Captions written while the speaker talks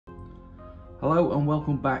Hello and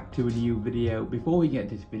welcome back to a new video. Before we get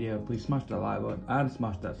to this video, please smash that like button and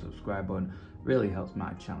smash that subscribe button. Really helps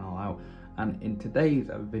my channel out. And in today's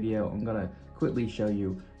video, I'm gonna quickly show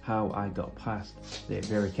you how I got past the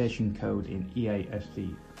verification code in EA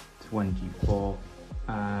FC24.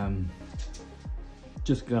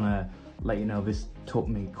 Just gonna let you know this took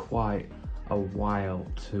me quite a while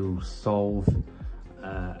to solve,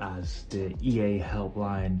 as the EA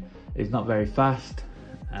helpline is not very fast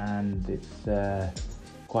and it's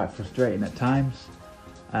quite frustrating at times.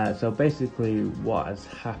 So basically what has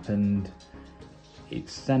happened, it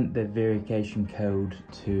sent the verification code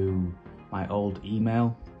to my old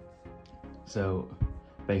email. So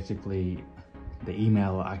basically the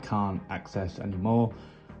email I can't access anymore.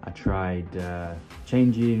 I tried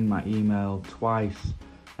changing my email twice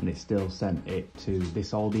and it still sent it to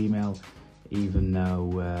this old email, even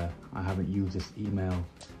though I haven't used this email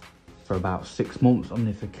for about 6 months on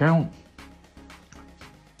this account.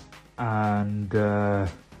 And I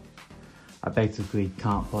basically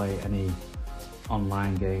can't play any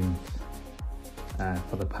online games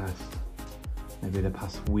for the past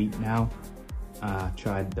week now. I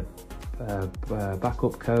tried the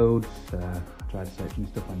backup codes, I tried searching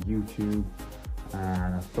stuff on YouTube,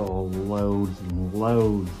 and I saw loads and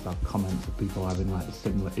loads of comments of people having like a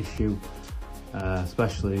similar issue,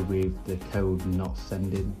 especially with the code not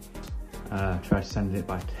sending. Tried sending it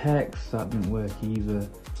by text, that didn't work either.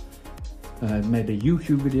 Made a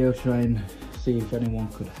YouTube video trying to see if anyone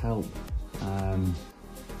could help,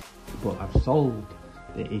 but I've solved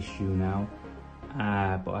the issue now,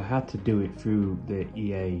 but I had to do it through the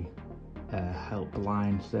EA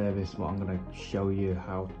helpline service. Well, I'm going to show you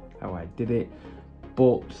how I did it,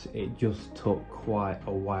 but it just took quite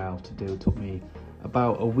a while to do. It took me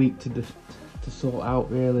about a week to sort out,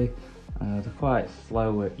 really. They're quite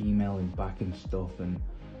slow at emailing back and stuff, and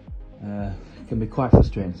it can be quite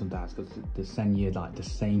frustrating sometimes because they send you like the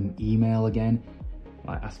same email again,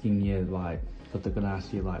 like asking you, like, because they're gonna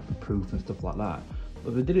ask you like for proof and stuff like that.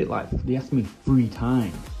 But they did it like, they asked me 3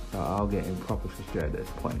 times, so I'll get proper frustrated at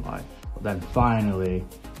this point. Like, but then finally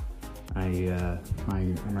I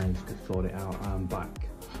managed to sort it out. I'm back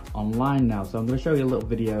online now, so I'm going to show you a little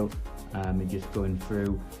video, me just going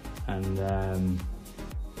through, and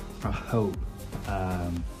I hope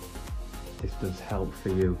this does help for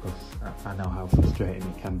you, because I know how frustrating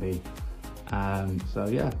it can be. So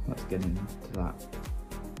yeah, let's get into that.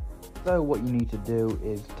 So what you need to do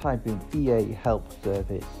is type in EA Help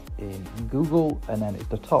Service in Google, and then it's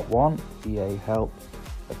the top one, EA Help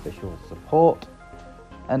Official Support.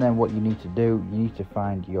 And then what you need to do, you need to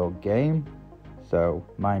find your game. So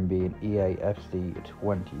mine being EA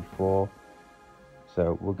FC24.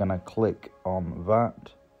 So we're gonna click on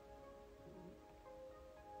that.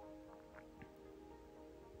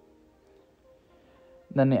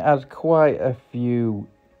 Then it has quite a few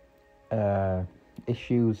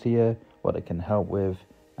issues here, what it can help with.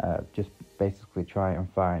 Just basically try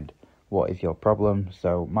and find what is your problem.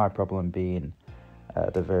 So my problem being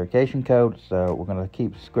the verification code. So we're going to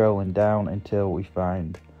keep scrolling down until we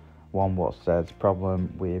find one what says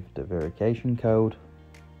problem with the verification code.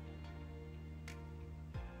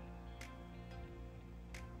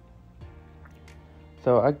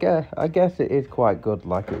 So I guess it is quite good,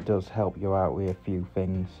 like it does help you out with a few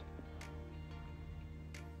things.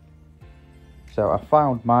 So I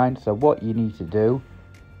found mine. So what you need to do,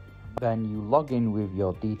 then you log in with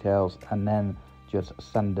your details and then just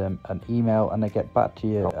send them an email and they get back to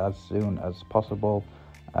you as soon as possible.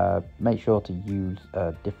 Make sure to use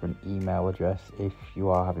a different email address if you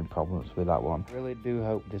are having problems with that one. Really do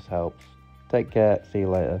hope this helps. Take care, see you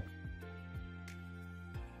later.